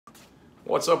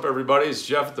What's up, everybody? It's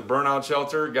Jeff at the Burnout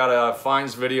Shelter. Got a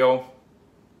finds video.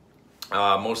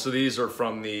 Most of these are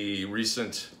from the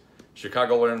recent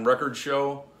Chicagoland record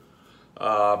show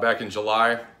back in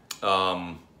July.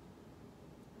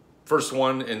 First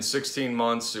one in 16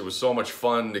 months. It was so much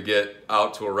fun to get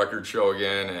out to a record show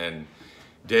again and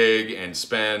dig and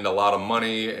spend a lot of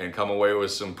money and come away with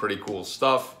some pretty cool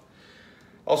stuff.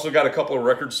 Also got a couple of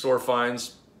record store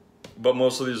finds, but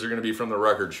most of these are going to be from the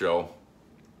record show.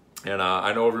 And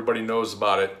I know everybody knows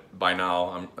about it by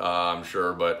now, I'm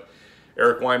sure, but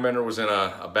Eric Weinbender was in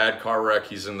a bad car wreck.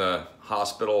 He's in the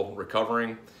hospital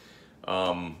recovering.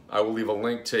 I will leave a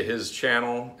link to his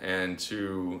channel and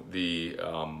to the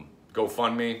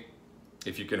GoFundMe.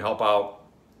 If you can help out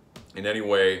in any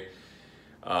way,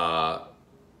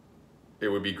 it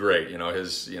would be great.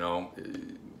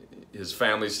 His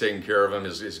family's taking care of him,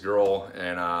 his girl,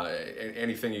 and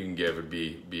anything you can give would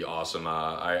be awesome.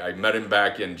 I met him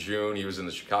back in June. He was in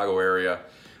the Chicago area.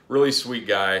 Really sweet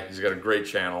guy. He's got a great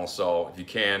channel, so if you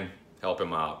can, help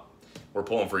him out. We're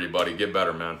pulling for you, buddy. Get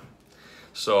better, man.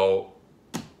 So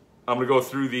I'm gonna go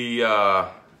through the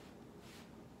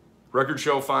record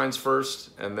show finds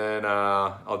first, and then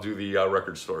I'll do the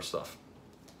record store stuff.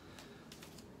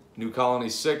 New Colony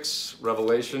 6,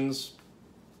 Revelations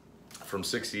from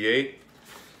 '68,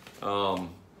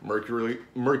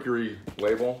 Mercury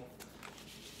label.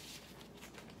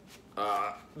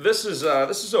 This is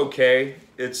okay.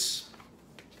 It's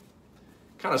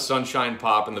kind of sunshine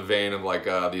pop in the vein of like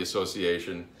the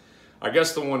Association. I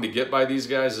guess the one to get by these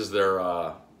guys is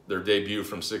their debut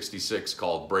from '66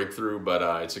 called Breakthrough,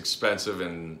 but it's expensive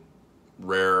and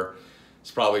rare.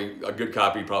 It's probably a good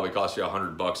copy. Probably cost you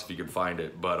 $100 if you could find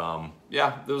it. But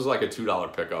yeah, this was like a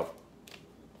 $2 pickup.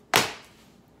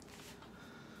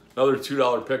 Another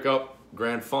 $2 pickup,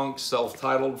 Grand Funk,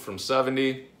 self-titled from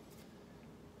 '70.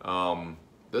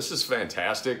 This is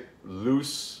fantastic,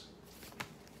 loose,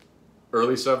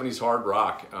 early '70s hard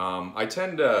rock. I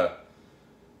tend to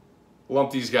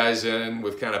lump these guys in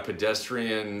with kind of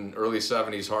pedestrian early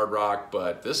 '70s hard rock,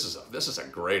 but this is a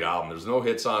great album. There's no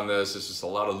hits on this. It's just a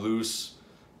lot of loose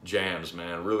jams,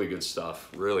 man. Really good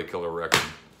stuff. Really killer record.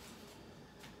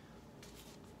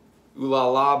 Ooh La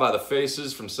La by the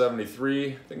Faces from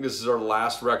 '73. I think this is our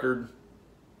last record.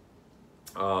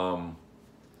 It's got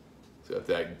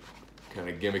that kind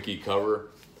of gimmicky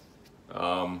cover.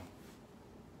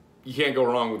 You can't go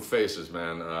wrong with Faces,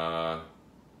 man.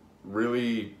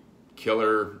 Really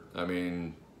killer. I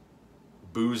mean,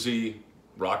 boozy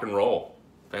rock and roll.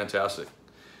 Fantastic.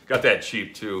 Got that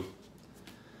cheap too.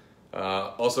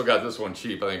 Also got this one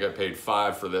cheap. I think I paid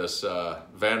 $5 for this.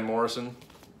 Van Morrison,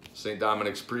 St.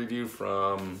 Dominic's Preview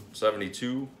from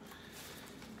 '72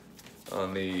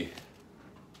 on the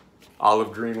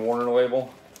olive green Warner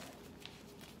label.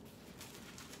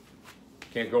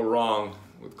 Can't go wrong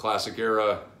with classic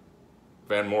era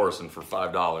Van Morrison for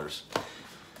 $5.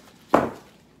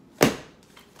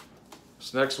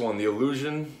 This next one, The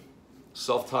Illusion,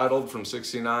 self-titled from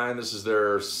 '69. This is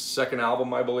their second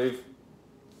album, I believe.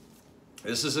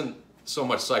 This isn't so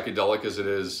much psychedelic as it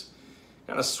is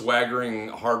kind of swaggering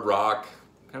hard rock,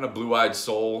 kind of blue-eyed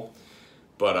soul,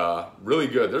 but really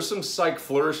good. There's some psych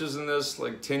flourishes in this,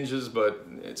 like tinges, but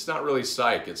it's not really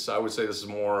psych. I would say this is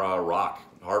more rock,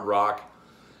 hard rock.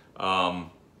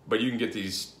 But you can get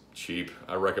these cheap.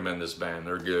 I recommend this band.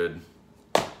 They're good.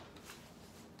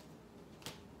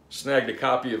 Snagged a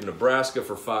copy of Nebraska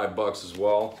for $5 as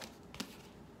well.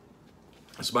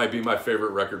 This might be my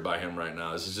favorite record by him right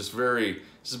now. This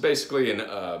is basically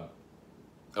a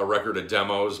record of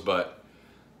demos, but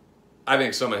I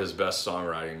think some of his best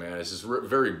songwriting, man. It's just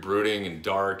very brooding and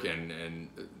dark and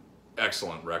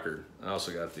excellent record. I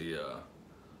also got the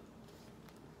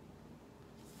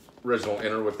original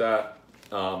inner with that.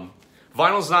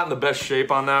 Vinyl's not in the best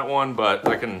shape on that one, but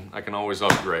I can always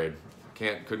upgrade.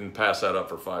 Couldn't pass that up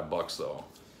for $5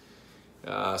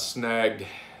 though. Snagged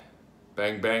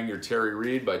Bang Bang Your Terry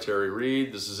Reid by Terry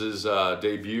Reid. This is his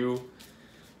debut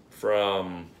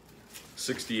from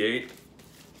 '68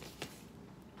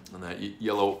 on that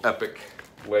yellow Epic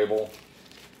label.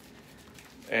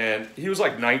 And he was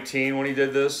like 19 when he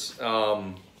did this.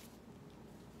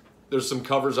 There's some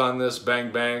covers on this.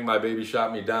 Bang Bang, My Baby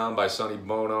Shot Me Down by Sonny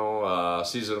Bono.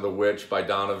 Season of the Witch by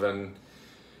Donovan.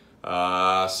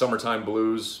 Summertime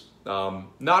Blues.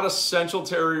 Not essential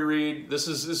Terry Reid. This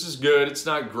is good. It's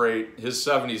not great. His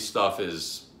 '70s stuff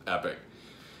is epic.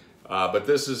 But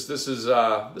this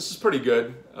is pretty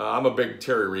good. I'm a big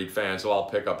Terry Reid fan, so I'll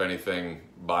pick up anything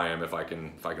by him if I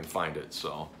can find it.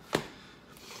 So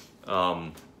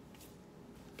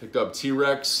picked up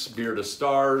T-Rex, Beard of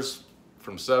Stars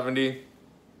from '70.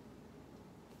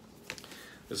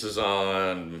 This is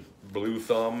on Blue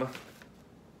Thumb.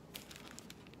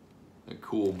 A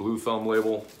cool Blue Thumb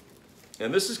label.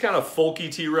 And this is kind of folky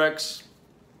T-Rex.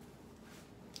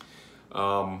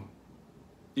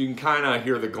 You can kind of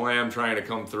hear the glam trying to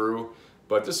come through,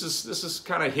 but this is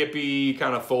kind of hippie,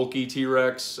 kind of folky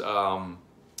T-Rex.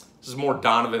 This is more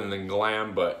Donovan than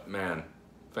glam, but man,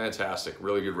 fantastic,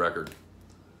 really good record.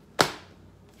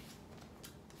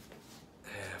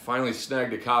 Finally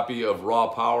snagged a copy of Raw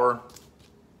Power.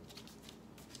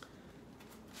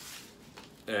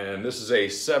 And this is a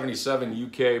 77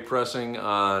 UK pressing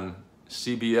on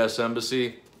CBS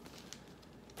Embassy.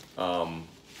 Of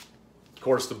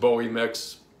course, the Bowie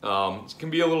mix. It can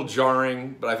be a little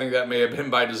jarring, but I think that may have been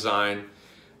by design.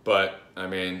 But, I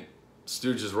mean,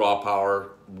 Stooges Raw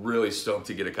Power, really stoked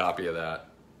to get a copy of that,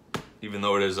 even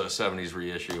though it is a 70s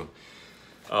reissue.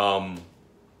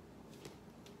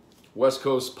 West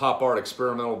Coast Pop Art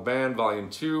Experimental Band, Volume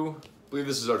 2. I believe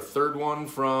this is our third one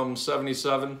from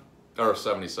 67. Or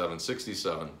 77,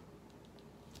 67.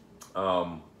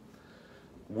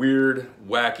 Weird,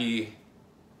 wacky,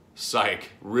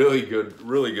 psych. Really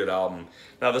good album.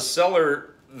 Now the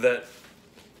seller that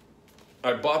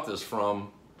I bought this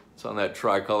from, it's on that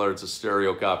tricolor, it's a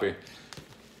stereo copy,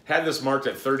 had this marked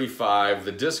at 35.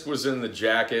 The disc was in the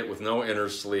jacket with no inner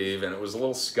sleeve, and it was a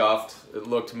little scuffed. It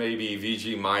looked maybe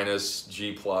VG minus,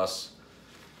 G plus.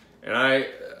 And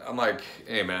I'm like,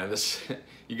 hey man, this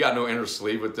you got no inner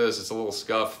sleeve with this. It's a little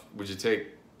scuffed. Would you take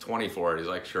 20 for it? He's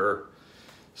like, sure.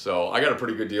 So I got a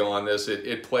pretty good deal on this.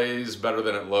 It plays better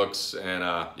than it looks, and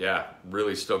yeah,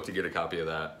 really stoked to get a copy of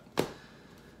that.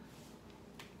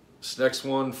 This next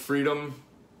one, Freedom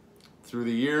Through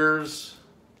the Years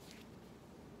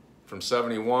from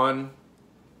 71.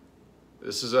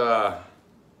 This is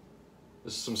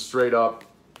some straight up,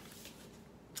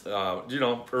 you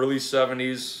know, early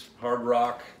 70s hard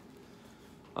rock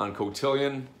on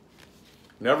Cotillion.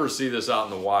 Never see this out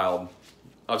in the wild.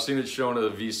 I've seen it shown at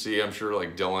the VC. I'm sure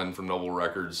like Dylan from Noble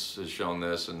Records has shown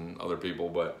this and other people,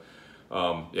 but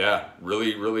yeah,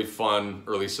 really fun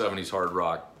early 70s hard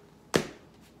rock.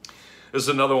 This is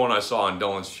another one I saw on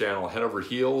Dylan's channel, Head Over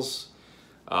Heels.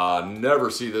 Never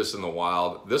see this in the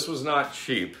wild. This was not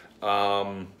cheap.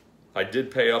 I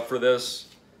did pay up for this.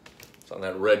 It's on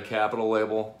that red Capitol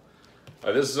label.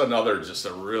 This is another just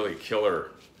a really killer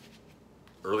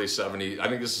early 70s. I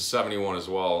think this is 71 as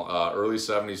well. Early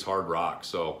 70s hard rock.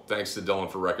 So thanks to Dylan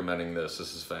for recommending this.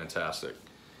 This is fantastic.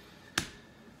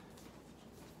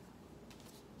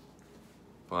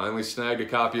 Finally snagged a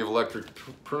copy of Electric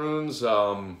Prunes.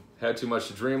 Had Too Much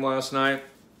to Dream last night.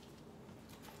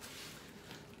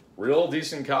 Real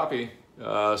decent copy.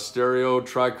 Stereo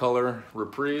tricolor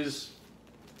reprise.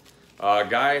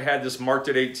 Guy had this marked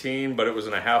at 18, but it was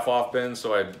in a half off bin,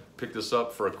 so I picked this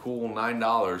up for a cool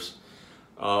 $9.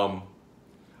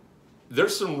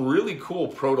 There's some really cool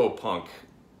proto-punk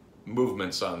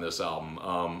movements on this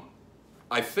album.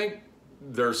 I think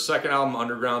their second album,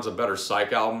 Underground's a better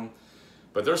psych album,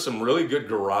 but there's some really good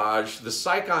garage. The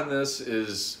psych on this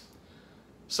is,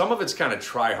 some of it's kind of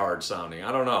try-hard sounding.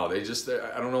 I don't know.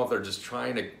 I don't know if they're just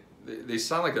trying to, they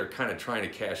sound like they're kind of trying to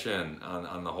cash in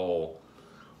on the whole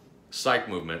psych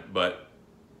movement, but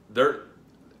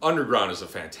Underground is a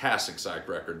fantastic psych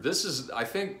record. This is, I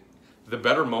think, the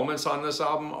better moments on this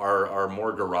album are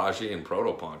more garagey and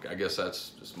proto-punk. I guess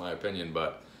that's just my opinion,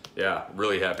 but yeah,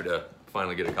 really happy to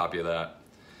finally get a copy of that.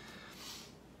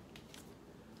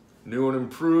 New and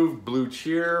improved Blue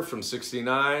Cheer from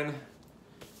 69. Of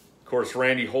course,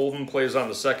 Randy Holden plays on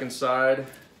the second side.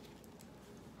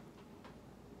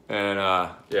 And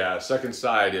yeah, second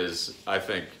side is, I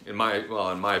think, in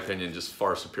my opinion, just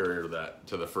far superior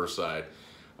to the first side.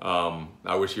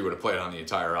 I wish he would have played on the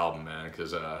entire album, man,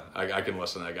 because I can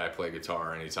listen to that guy play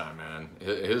guitar anytime, man.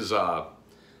 His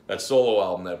that solo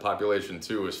album, that Population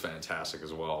 2, is fantastic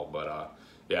as well. But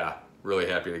yeah, really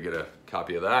happy to get a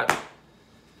copy of that.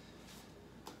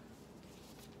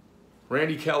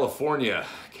 Randy California,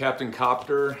 Captain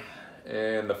Copter,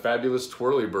 and the Fabulous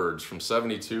Twirly Birds from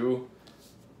 72.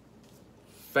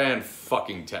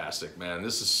 Fan-fucking-tastic, man.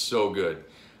 This is so good.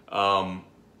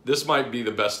 This might be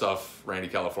the best stuff Randy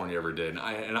California ever did.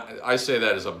 And I say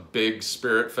that as a big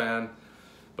Spirit fan,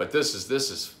 but this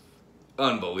is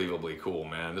unbelievably cool,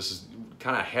 man. This is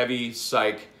kind of heavy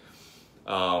psych,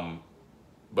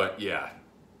 but yeah,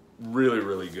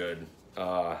 really good.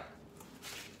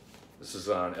 This is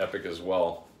on Epic as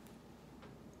well.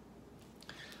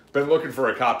 Been looking for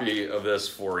a copy of this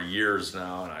for years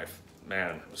now, and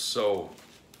man, was so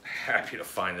happy to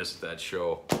find this at that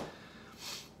show.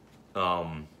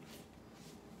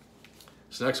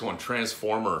 This next one,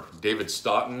 Transformer, David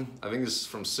Stoughton. I think this is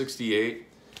from 68.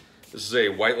 This is a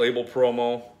white label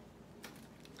promo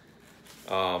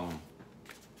on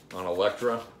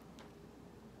Elektra.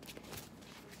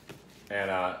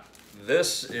 And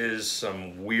this is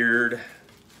some weird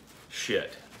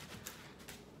shit.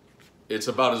 It's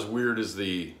about as weird as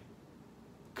the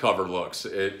cover looks.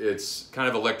 It's kind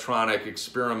of electronic,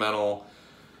 experimental,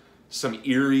 some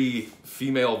eerie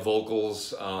female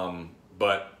vocals.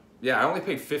 But yeah, I only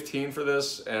paid $15 for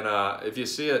this, and if you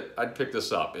see it, I'd pick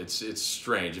this up. It's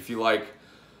strange. If you like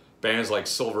bands like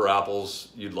Silver Apples,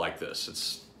 you'd like this.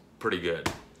 It's pretty good.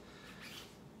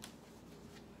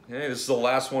 Okay, this is the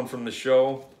last one from the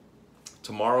show.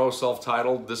 Tomorrow,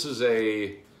 self-titled. This is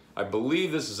I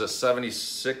believe this is a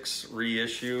 76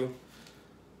 reissue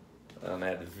on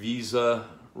that Visa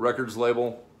Records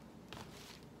label.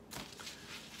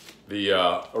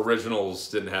 The originals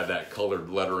didn't have that colored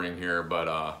lettering here,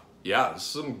 but yeah,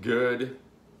 some good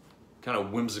kind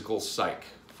of whimsical psych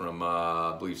from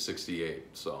I believe 68.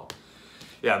 So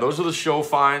yeah, those are the show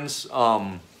finds.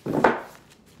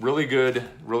 Really good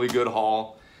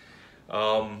haul.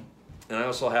 And I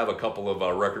also have a couple of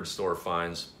record store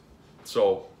finds.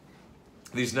 So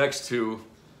these next two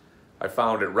I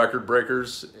found at Record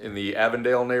Breakers in the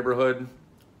Avondale neighborhood.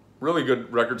 Really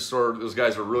good record store. Those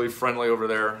guys are really friendly over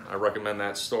there. I recommend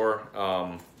that store.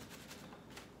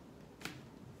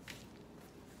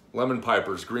 Lemon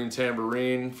Pipers, Green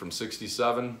Tambourine from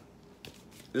 67.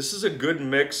 This is a good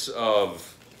mix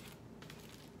of,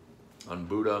 on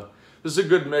Buddha, this is a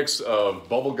good mix of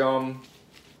bubblegum,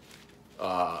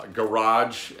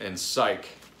 garage, and psych.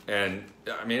 And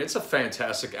I mean, it's a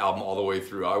fantastic album all the way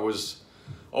through. I was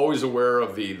always aware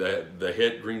of the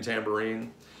hit Green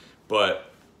Tambourine,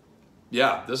 but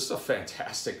yeah, this is a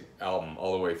fantastic album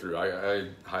all the way through. I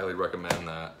highly recommend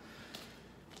that.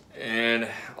 And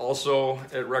also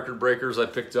at Record Breakers, I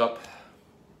picked up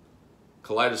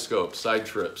Kaleidoscope, Side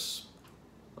Trips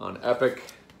on Epic.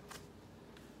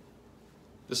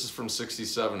 This is from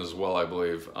 67 as well, I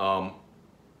believe. I'm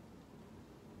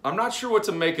not sure what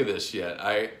to make of this yet.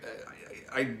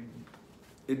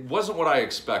 It wasn't what I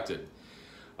expected.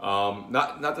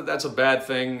 Not that that's a bad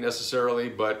thing necessarily,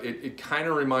 but it kind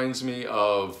of reminds me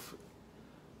of,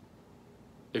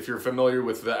 if you're familiar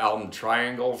with the album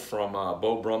Triangle from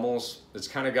Beau Brummels. It's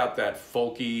kind of got that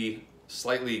folky,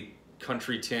 slightly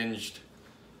country tinged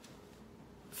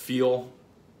feel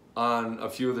on a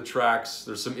few of the tracks.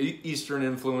 There's some Eastern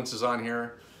influences on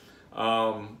here.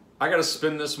 I gotta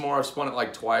spin this more. I've spun it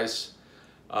like twice.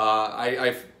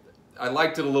 I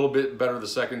liked it a little bit better the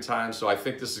second time, so I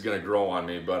think this is gonna grow on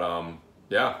me. But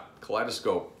yeah,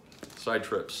 Kaleidoscope, Side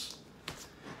Trips.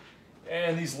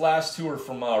 And these last two are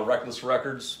from Reckless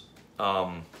Records.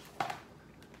 This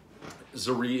is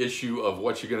a reissue of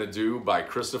What You Gonna Do by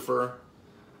Christopher.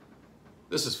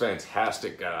 This is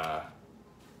fantastic.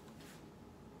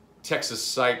 Texas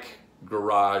Psych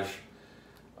Garage.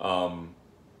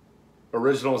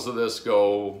 Originals of this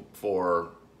go for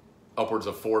upwards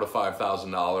of $4,000 to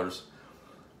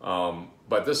 $5,000.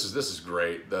 But this is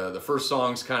great. The first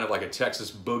song's kind of like a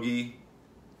Texas boogie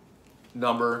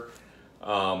number.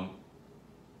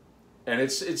 And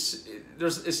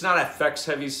it's not effects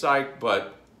heavy psych,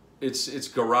 but it's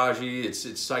garagey, it's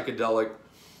psychedelic,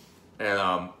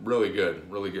 and really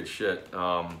good shit.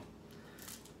 And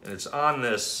it's on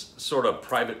this sort of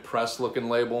Private Press looking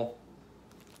label.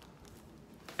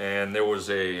 And there was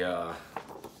a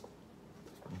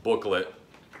booklet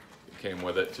that came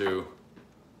with it too.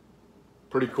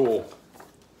 Pretty cool.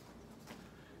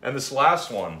 And this last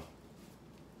one,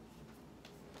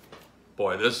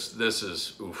 boy, this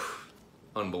is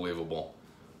unbelievable.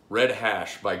 Red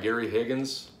Hash by Gary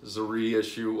Higgins. This is a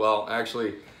reissue. Well,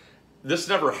 actually, this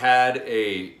never had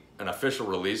an official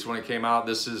release when it came out.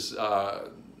 This is, I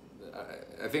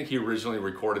think he originally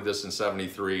recorded this in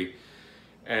 '73,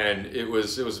 and it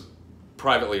was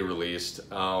privately released.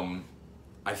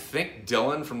 I think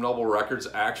Dylan from Noble Records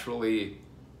actually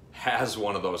has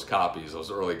one of those copies,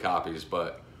 those early copies,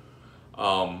 but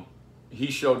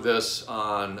he showed this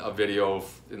on a video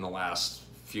in the last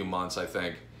few months, I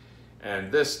think,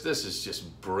 and this is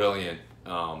just brilliant.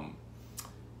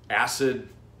 Acid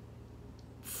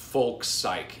folk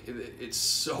psych.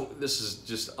 This is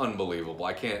just unbelievable.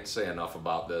 I can't say enough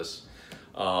about this.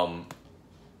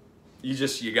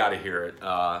 You got to hear it.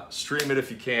 Stream it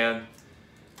if you can.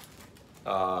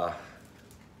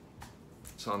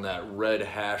 It's on that Red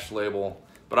Hash label,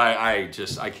 but I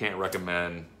can't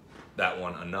recommend that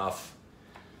one enough.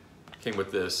 Came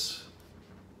with this.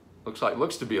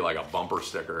 Looks to be like a bumper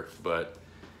sticker,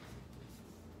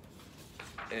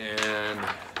 and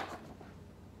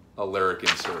a lyric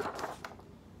insert.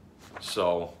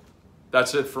 So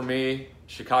that's it for me.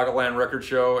 Chicagoland record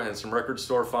show and some record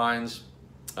store finds.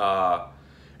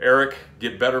 Eric,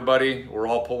 get better, buddy. We're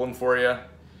all pulling for you.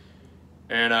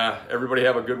 And everybody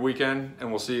have a good weekend, and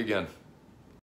we'll see you again.